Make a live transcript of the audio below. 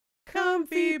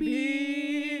comfy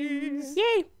bees.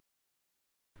 Yay!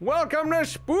 Welcome to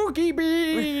Spooky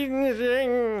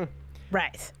Bees.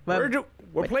 Right.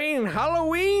 We're playing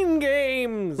Halloween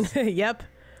games. Yep.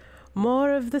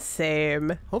 More of the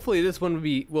same. Hopefully this one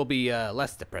will be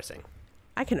less depressing.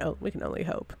 We can only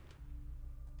hope.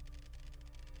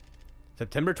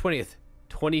 September 20th,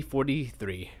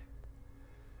 2043.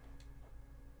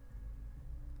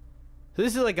 So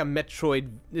this is like a Metroid.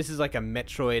 This is like a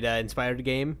Metroid inspired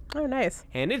game, Oh, nice.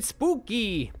 and it's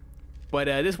spooky. But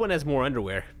this one has more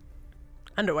underwear.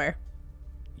 Underwear.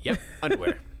 Yep,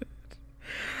 underwear.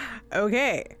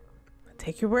 Okay.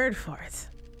 Take your word for it.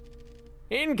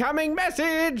 Incoming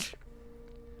message.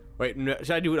 Wait, no,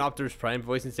 should I do an Optimus Prime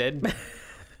voice instead?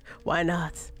 Why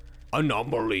not?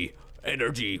 Anomaly.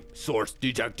 Energy source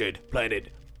detected. Planet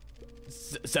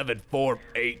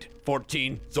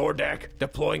 74814. Zordak.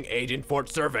 Deploying agent fort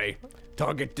survey.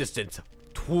 Target distance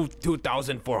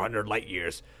 2,400 light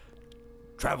years.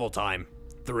 Travel time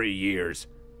 3 years.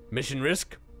 Mission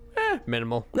risk?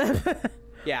 Minimal.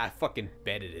 Yeah, I fucking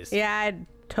bet it is. Yeah, I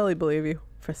totally believe you.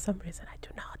 For some reason, I do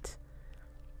not.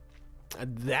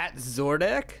 That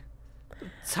Zordak?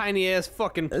 Tiny ass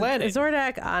fucking planet.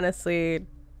 Zordak honestly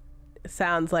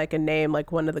sounds like a name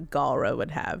like one of the Galra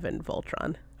would have in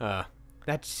Voltron.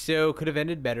 That show could have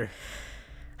ended better.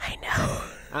 I know.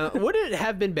 Would it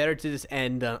have been better to just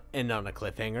end on a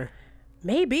cliffhanger?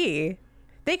 Maybe.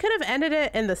 They could have ended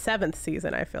it in the 7th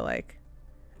season, I feel like.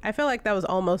 I feel like that was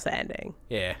almost the ending.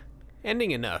 Yeah.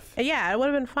 Ending enough. Yeah, it would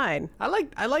have been fine. I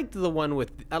liked the one with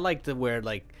where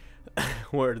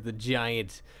where the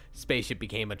giant spaceship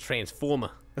became a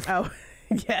transformer. Oh,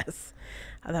 yes.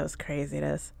 Oh, that was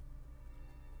craziness.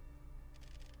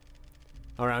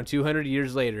 Around 200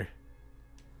 years later.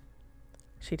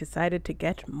 She decided to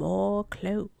get more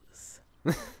clothes.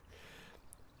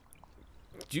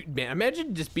 Man,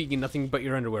 imagine just being nothing but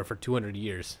your underwear for 200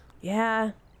 years.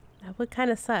 Yeah, that would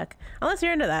kind of suck. Unless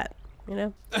you're into that, you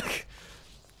know?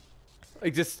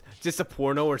 Like just a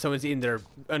porno where someone's in their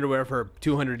underwear for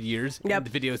 200 years. Yep. And the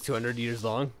video is 200 years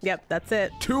long. Yep, that's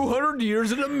it. 200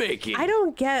 years in the making. I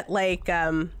don't get like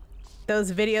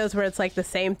those videos where it's like the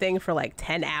same thing for like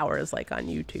 10 hours like on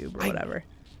YouTube or whatever.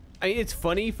 I mean, it's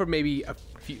funny for maybe a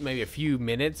few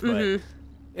minutes, but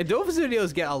and those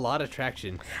videos get a lot of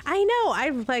traction. I know.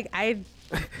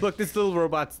 Look, this little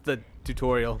robot's the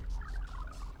tutorial.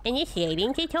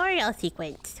 Initiating tutorial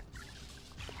sequence.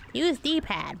 Use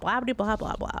D-pad, blah, blah, blah,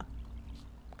 blah, blah.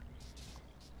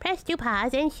 Press to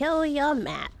pause and show your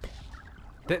map.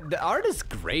 The art is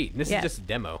great. This is just a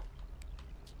demo.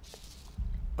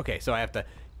 Okay, so I have to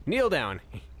kneel down.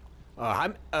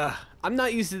 I'm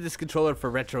not used to this controller for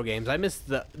retro games. I missed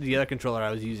the other controller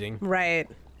I was using. Right.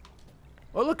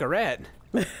 Oh, look, a rat.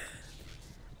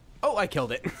 Oh, I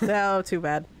killed it. No, too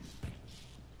bad.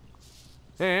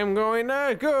 I'm going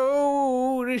to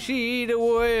go to see the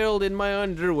world in my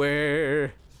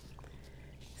underwear.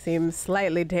 Seems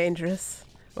slightly dangerous.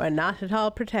 We're not at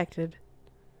all protected.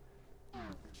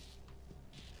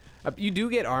 You do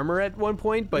get armor at one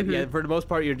point, but yeah, for the most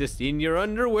part, you're just in your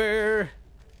underwear.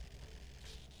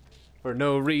 For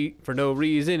no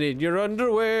reason in your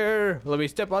underwear. Let me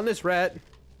step on this rat.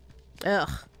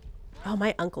 Ugh. Oh,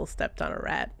 my uncle stepped on a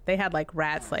rat. They had like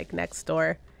rats like next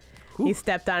door. Ooh. He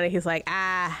stepped on it. He's like,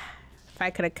 if I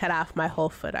could have cut off my whole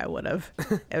foot, I would have.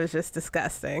 It was just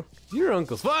disgusting. Your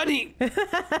uncle's funny.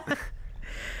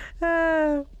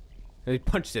 He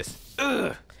punched this.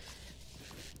 Ugh.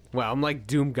 Wow, I'm like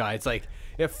Doom guy. It's like,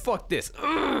 yeah, fuck this.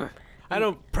 Ugh. I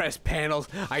don't press panels.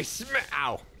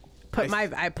 Ow.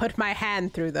 I put my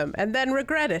hand through them and then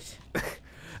regret it.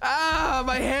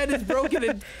 My hand is broken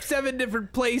in 7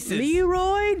 different places.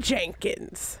 Leroy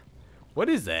Jenkins. What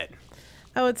is that?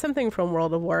 Oh, it's something from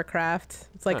World of Warcraft.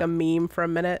 It's like a meme for a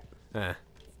minute. Wait,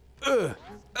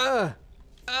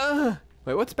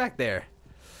 what's back there?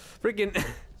 Freaking.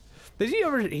 Did you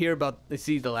ever hear about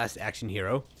The Last Action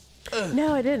Hero?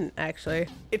 No, I didn't actually.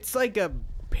 It's like a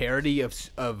parody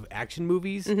of action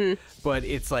movies, but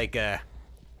it's like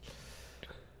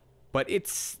but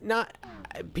it's not.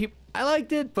 I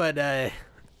liked it, but I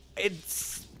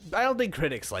don't think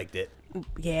critics liked it.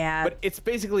 Yeah. But it's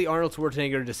basically Arnold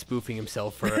Schwarzenegger just spoofing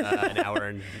himself for an hour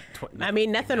and 20. I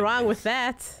mean, nothing wrong with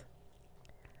that.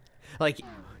 Like,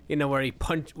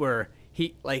 where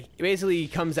he basically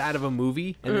comes out of a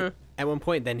movie and at one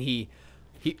point then he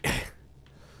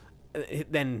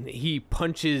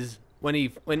punches when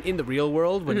in the real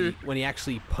world when he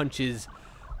actually punches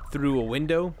through a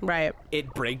window, right?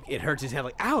 It hurts his head,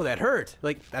 like, ow, that hurt.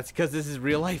 Like, that's because this is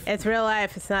real life. It's real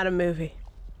life. It's not a movie.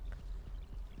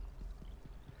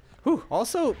 Whew.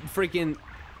 Also, freaking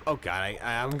Oh God,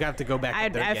 I'm gonna have to go back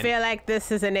up there I again. feel like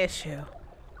this is an issue.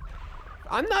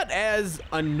 I'm not as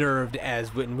unnerved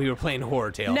as when we were playing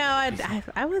Horror Tale. No,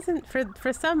 I wasn't.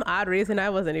 For some odd reason, I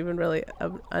wasn't even really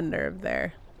unnerved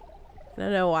there. I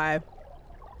don't know why.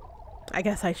 I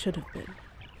guess I should have been.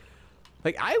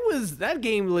 Like that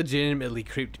game legitimately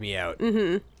creeped me out.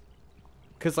 Mm-hmm.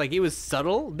 Cause like it was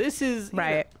subtle. This is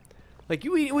Right. Like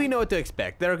we know what to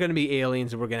expect. There are gonna be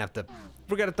aliens, and we're gonna have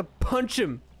to punch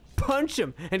them,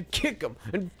 and kick them,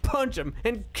 and punch them,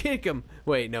 and kick them.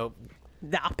 Wait, no.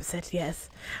 The opposite, yes.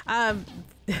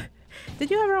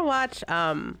 Did you ever watch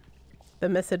The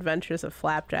Misadventures of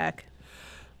Flapjack?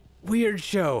 Weird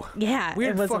show. Yeah,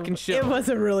 Weird fucking show. It was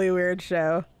a really weird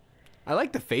show. I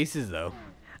like the faces though.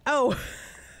 Oh,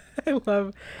 I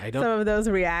love don't- some of those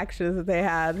reactions that they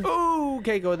had. Oh,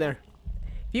 okay, go there.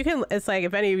 You can. It's like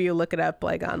if any of you look it up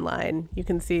like online, you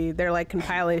can see they're like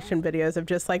compilation videos of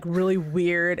just like really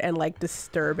weird and like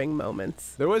disturbing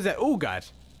moments. There was that. Oh God.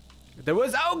 There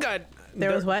was. Oh God.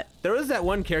 There was what? There was that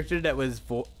one character that was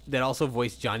that also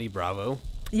voiced Johnny Bravo.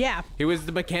 Yeah. He was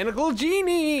the mechanical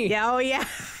genie. Yeah. Oh yeah.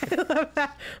 I love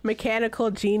that.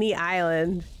 Mechanical Genie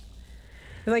Island.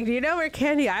 It's like, do you know where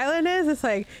Candy Island is? It's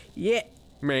like, yeah.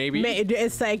 Maybe.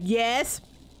 It's like, yes,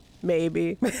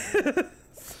 maybe.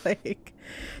 It's like,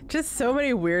 just so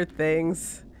many weird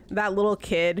things. That little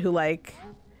kid who like,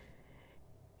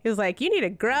 he was like, you need to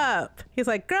grow up. He's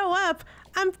like, grow up.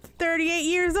 I'm 38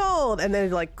 years old. And then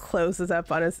it like closes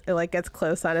up on his, it like gets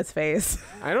close on his face.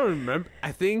 I don't remember.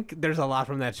 I think there's a lot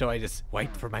from that show I just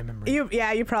wiped from my memory.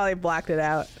 You probably blocked it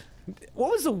out. What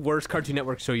was the worst Cartoon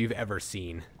Network show you've ever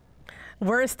seen?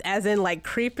 Worst as in like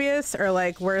creepiest, or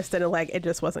like worst in like it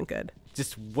just wasn't good?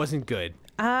 Just wasn't good.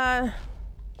 I'm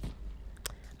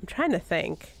trying to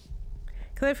think.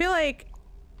 Because I feel like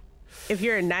if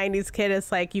you're a 90s kid,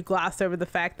 it's like you gloss over the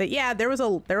fact that, yeah, there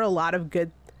were a lot of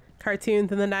good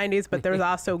cartoons in the 90s, but there was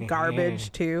also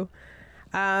garbage too.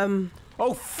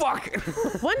 Oh, fuck!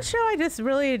 One show I just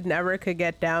really never could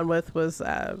get down with was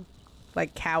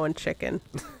like Cow and Chicken.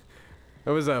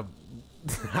 It was a...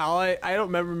 I don't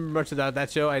remember much about that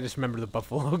show. I just remember the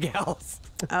Buffalo Gals.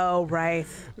 Oh, right.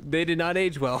 They did not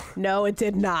age well. No, it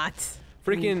did not.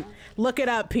 Freaking... Look it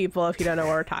up, people, if you don't know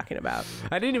what we're talking about.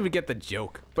 I didn't even get the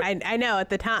joke. But I know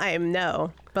at the time,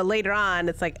 no. But later on,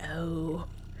 it's like, oh.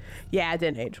 Yeah, it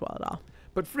didn't age well at all.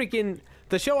 But freaking...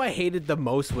 The show I hated the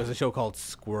most was a show called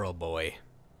Squirrel Boy.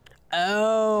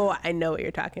 Oh, I know what you're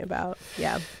talking about.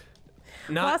 Yeah.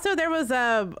 Not... Well, also, there was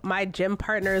my gym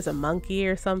partner is a monkey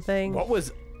or something. What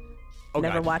was... Oh,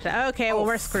 Never God. watched it. Okay, well,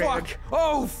 we're screwed. Fuck.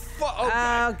 Oh, fuck. Oh,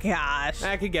 God. Oh, gosh.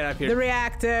 I could get up here. The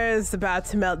reactor is about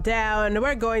to melt down.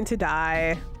 We're going to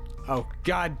die. Oh,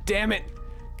 God damn it.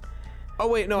 Oh,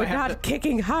 wait, no, We're I have not to...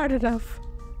 kicking hard enough.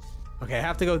 Okay, I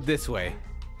have to go this way.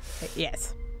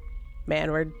 Yes.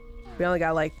 Man, we only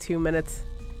got like 2 minutes.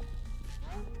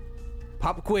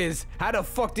 Pop quiz. How the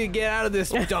fuck do you get out of this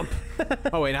dump?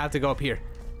 Oh, wait, I have to go up here.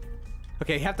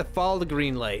 Okay, you have to follow the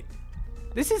green light.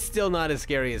 This is still not as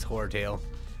scary as Horror Tale.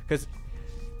 Because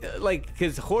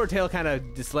Horror Tale kind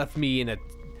of just left me in a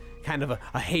kind of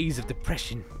a haze of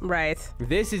depression. Right.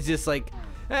 This is just like,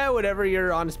 whatever,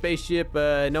 you're on a spaceship,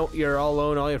 no, you're all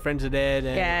alone, all your friends are dead.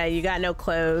 Yeah, you got no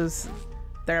clothes.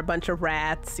 They're a bunch of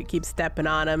rats. You keep stepping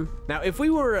on them. Now, if we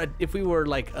were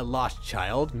like a lost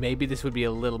child, maybe this would be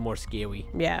a little more scary.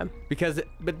 Yeah.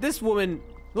 But this woman,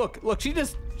 look, she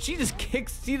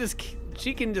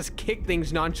can just kick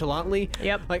things nonchalantly.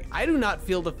 Yep. Like, I do not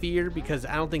feel the fear because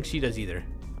I don't think she does either.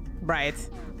 Right.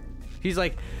 She's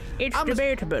like, It's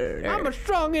debatable. I'm a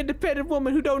strong, independent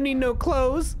woman who don't need no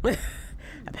clothes.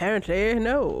 Apparently,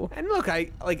 no. And look,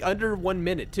 I like under 1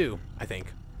 minute too, I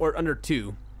think, or under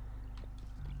 2.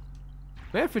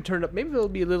 Maybe if we turn up, maybe it'll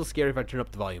be a little scary if I turn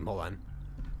up the volume. Hold on.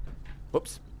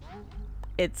 Whoops.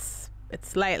 It's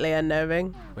slightly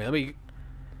unnerving, Wait, let me.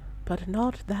 but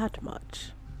not that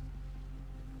much.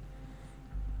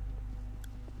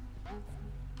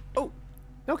 Oh,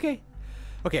 okay.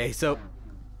 Okay, so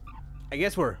I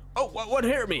guess we're. Oh, what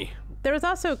hurt me? There was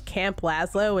also Camp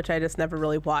Laszlo, which I just never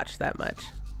really watched that much.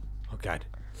 Oh God.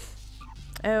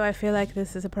 Oh, I feel like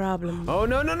this is a problem. Oh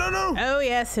no. Oh,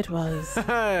 yes, it was.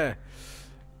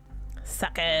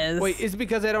 Suckers. Wait, is it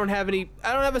because I don't have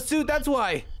a suit? That's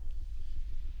why.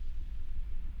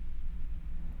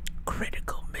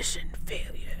 Critical mission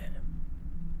failure.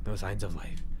 No signs of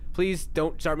life. Please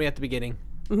don't start me at the beginning.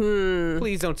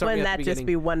 Please don't start me Wouldn't at the that just beginning.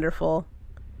 be wonderful?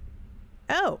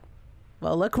 Oh,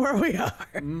 well, look where we are.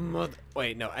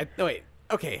 Wait, no. Wait.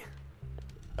 Okay.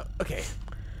 Okay.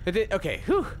 Okay.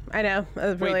 Whew. I know. I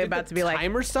was really Wait, did about the to be like,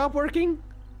 timer stop working?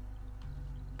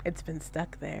 It's been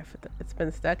stuck there. It's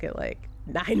been stuck at like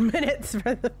 9 minutes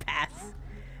for the past.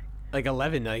 Like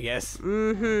 11, I guess.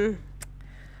 Who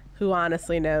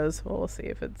honestly knows? Well, we'll see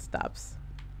if it stops.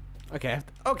 Okay.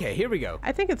 Okay, here we go.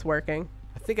 I think it's working.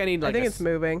 I think I need like I think it's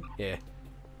moving. Yeah.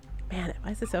 Man,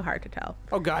 why is it so hard to tell?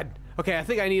 Oh, God. Okay, I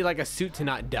think I need like a suit to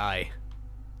not die.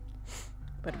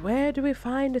 But where do we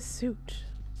find a suit?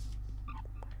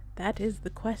 That is the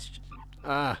question.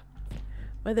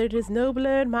 Whether it is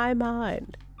nobler in my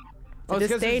mind to it's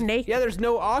just 'cause stay there's- naked. Yeah, there's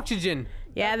no oxygen.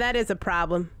 Yeah, that is a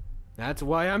problem. That's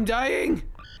why I'm dying.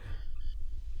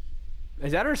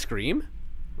 Is that her scream?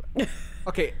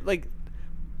 Okay, like...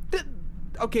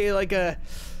 Okay, like,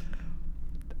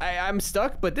 I'm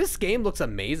stuck, but this game looks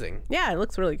amazing. Yeah, it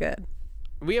looks really good.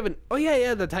 We haven't... Oh,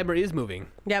 yeah, the timer is moving.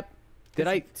 Yep. Did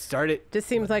I start it? Just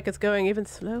seems like it's going even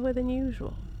slower than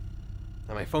usual.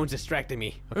 Oh, my phone's distracting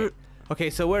me. Okay, okay,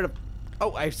 so where to...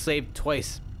 Oh, I saved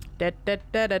twice. Maybe if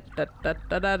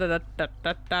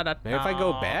I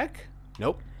go back?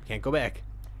 Nope, can't go back.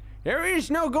 There is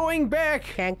no going back!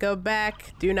 Can't go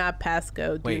back. Do not pass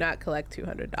go. Do Wait. not collect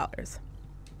 $200.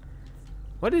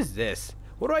 What is this?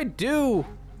 What do I do?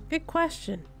 Good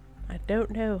question. I don't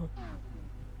know.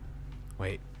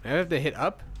 Wait, I have to hit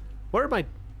up? Where am I?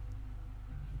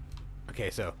 Okay,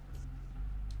 so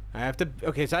I have to.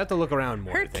 Okay, so I have to look around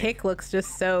more. Her I think. kick looks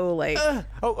just so like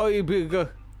You go.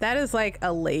 that is like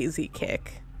a lazy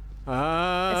kick.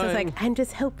 It's just like I'm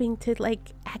just hoping to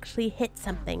like actually hit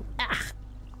something. Ah.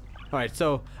 All right,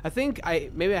 so I think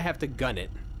maybe I have to gun it,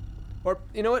 or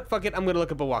you know what? Fuck it, I'm gonna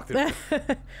look up a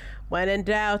walkthrough. When in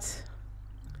doubt.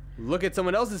 Look at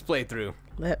someone else's playthrough.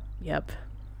 Yep.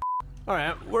 All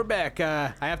right, we're back.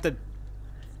 I have to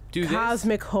do this.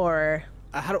 Cosmic horror.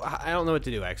 I don't know what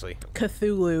to do actually.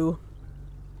 Cthulhu.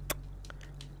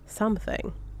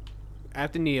 Something. I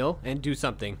have to kneel and do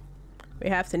something. We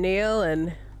have to kneel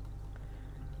and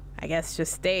I guess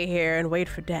just stay here and wait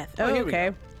for death. Oh, here we okay.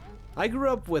 go. I grew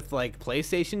up with like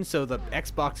PlayStation, so the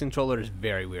Xbox controller is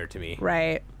very weird to me.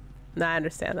 Right. No, I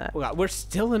understand that. Oh God, we're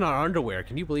still in our underwear.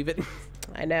 Can you believe it?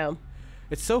 I know.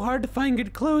 It's so hard to find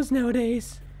good clothes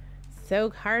nowadays. So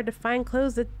hard to find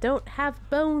clothes that don't have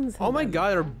bones in Oh my them.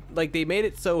 God! Like they made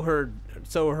it so her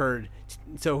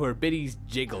bitties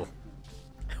jiggle.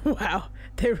 Wow.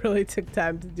 They really took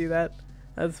time to do that.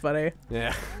 That's funny.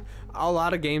 Yeah, a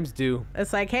lot of games do.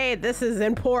 It's like, hey, this is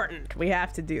important. We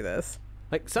have to do this.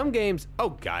 Like some games.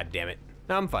 Oh God damn it!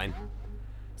 No, I'm fine.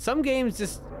 Some games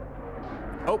just.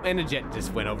 Oh, and a jet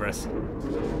just went over us.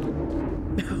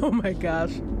 Oh my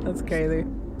gosh. That's crazy.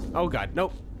 Oh God,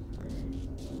 nope.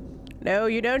 No,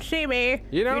 you don't see me.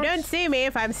 You don't see me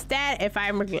if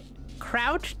I'm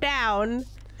crouched down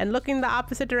and looking the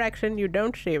opposite direction. You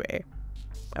don't see me.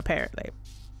 Apparently.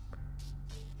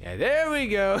 Yeah, there we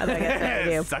go. I guess that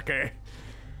would do. Sucker.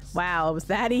 Wow, it was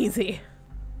that easy.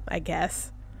 I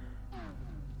guess.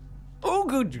 Oh,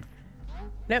 good.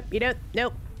 Nope, you don't.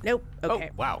 Nope, nope. Okay.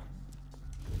 Oh, wow.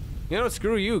 You know,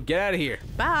 screw you. Get out of here.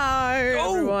 Bye,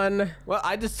 Oh! everyone. Well,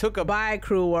 I just took a. Bye,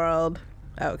 cruel world.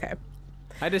 Okay.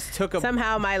 I just took a.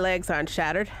 Somehow my legs aren't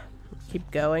shattered. Keep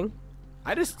going.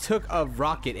 I just took a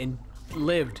rocket and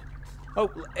lived. Oh,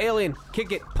 alien!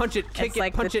 Kick it, punch it, kick It's it,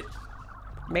 like punch it.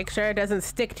 Make sure it doesn't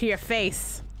stick to your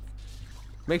face.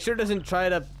 Make sure it doesn't try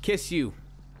to kiss you.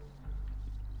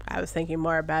 I was thinking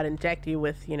more about inject you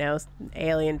with, you know, an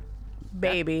alien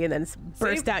baby and then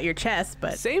burst out your chest,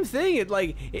 but Same thing. It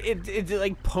like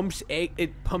pumps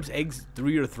eggs through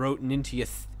your throat and into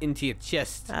your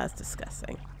chest. that's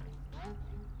disgusting.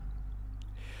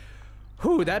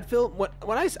 Whew, that film.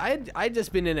 When I had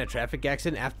just been in a traffic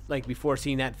accident after, like before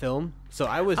seeing that film, so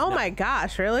I was. Oh not- my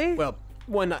gosh, really? Well,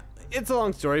 it's a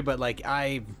long story, but like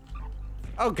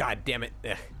oh God damn it.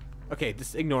 Ugh. Okay,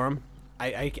 just ignore him.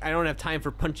 I don't have time for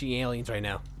punching aliens right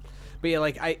now. But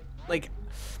yeah,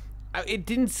 it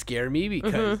didn't scare me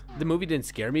because the movie didn't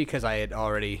scare me because I had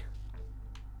already.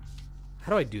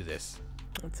 How do I do this?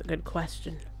 That's a good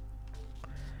question.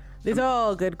 These are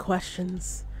all good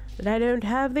questions that I don't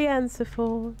have the answer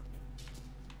for.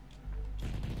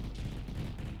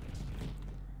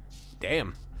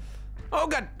 Damn. Oh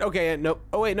God. Okay. No.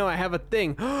 Oh wait. No. I have a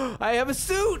thing. I have a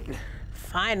suit.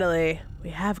 Finally, we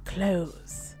have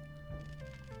clothes.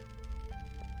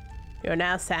 You're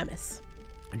now Samus.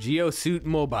 Geosuit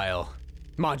mobile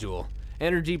module.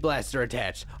 Energy blaster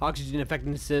attached. Oxygen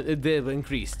effectiveness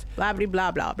increased. Blah blah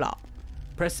blah blah blah.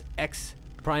 Press X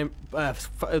prime.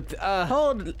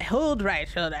 Hold right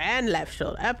shoulder and left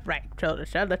shoulder, up right shoulder,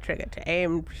 shoulder trigger to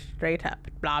aim straight up.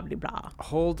 Blah blah blah.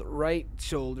 Hold right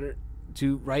shoulder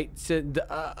to right. So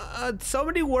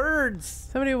many words.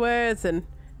 So many words and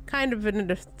kind of in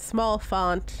a small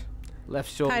font. Left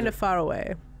shoulder. Kind of far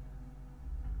away.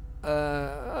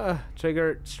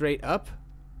 Trigger straight up.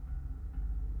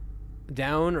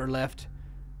 Down or left.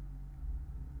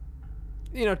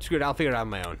 You know, screw it. I'll figure it out on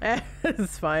my own.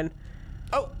 It's fine.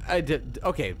 Oh, I did.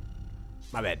 Okay.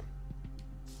 My bad.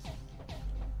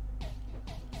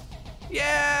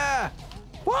 Yeah!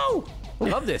 Whoa! I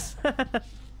love this.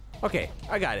 Okay,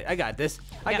 I got it. I got this.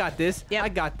 I got this. Yep. I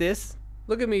got this.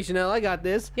 Look at me, Chanel. I got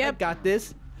this. Yep. I got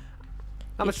this.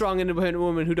 I'm a strong, independent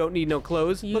woman who don't need no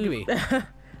clothes. Look at me.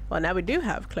 Well, now we do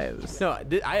have clothes. No,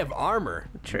 I have armor.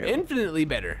 True. Infinitely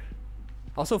better.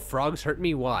 Also, frogs hurt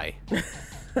me. Why?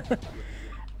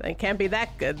 It can't be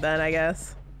that good then, I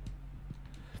guess.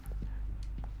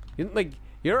 Like,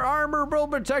 your armor will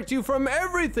protect you from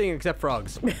everything except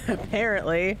frogs.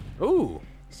 Apparently. Ooh.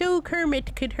 So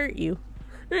Kermit could hurt you.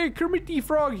 Hey, Kermit the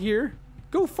Frog here.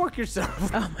 Go fuck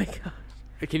yourself. Oh my god.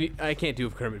 Can you? I can't do a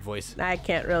Kermit voice. I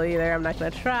can't really either. I'm not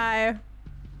gonna try.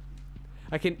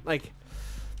 I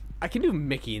can do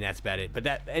Mickey and that's about it. But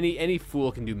that any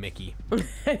fool can do Mickey.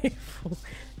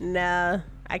 Nah,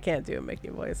 I can't do a Mickey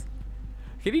voice.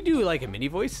 Can you do like a Minnie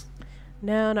voice?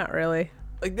 No, not really.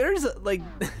 Like there's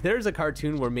a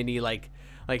cartoon where Minnie like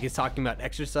is talking about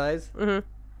exercise. Mm-hmm.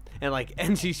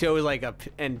 And she shows like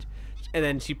and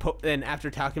then then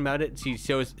after talking about it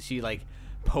she like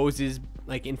poses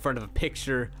like in front of a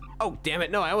picture. Oh damn it!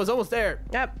 No, I was almost there.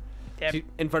 Yep.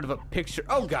 In front of a picture.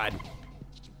 Oh god.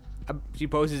 She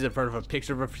poses in front of a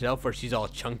picture of herself where she's all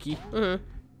chunky. Mm-hmm.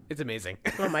 It's amazing.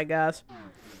 Oh my gosh.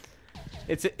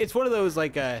 It's one of those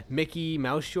like Mickey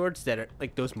Mouse shorts that are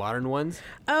like those modern ones.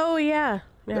 Oh yeah.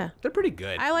 Yeah. They're pretty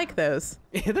good. I like those.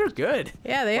 They're good.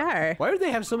 Yeah, they are. Why do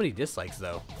they have so many dislikes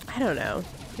though? I don't know.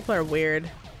 People are weird.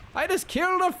 I just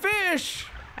killed a fish.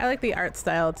 I like the art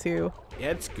style too. Yeah,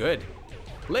 it's good.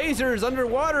 Lasers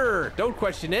underwater. Don't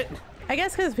question it. I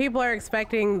guess because people are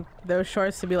expecting those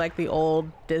shorts to be like the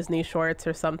old Disney shorts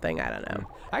or something. I don't know.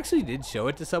 I actually did show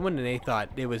it to someone and they thought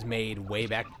it was made way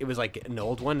back. It was like an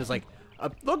old one. It's like,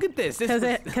 look at this. Because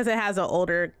it has an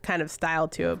older kind of style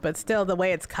to it, but still the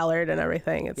way it's colored and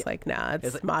everything, it's like, nah,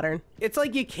 it's like, modern. It's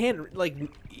like you can't, like,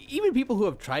 even people who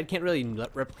have tried can't really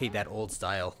replicate that old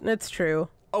style. It's true.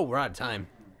 Oh, we're out of time.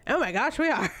 Oh my gosh, we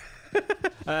are.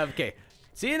 Okay.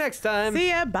 See you next time. See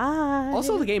ya, bye.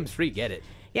 Also, the game's free. Get it.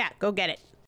 Yeah, go get it.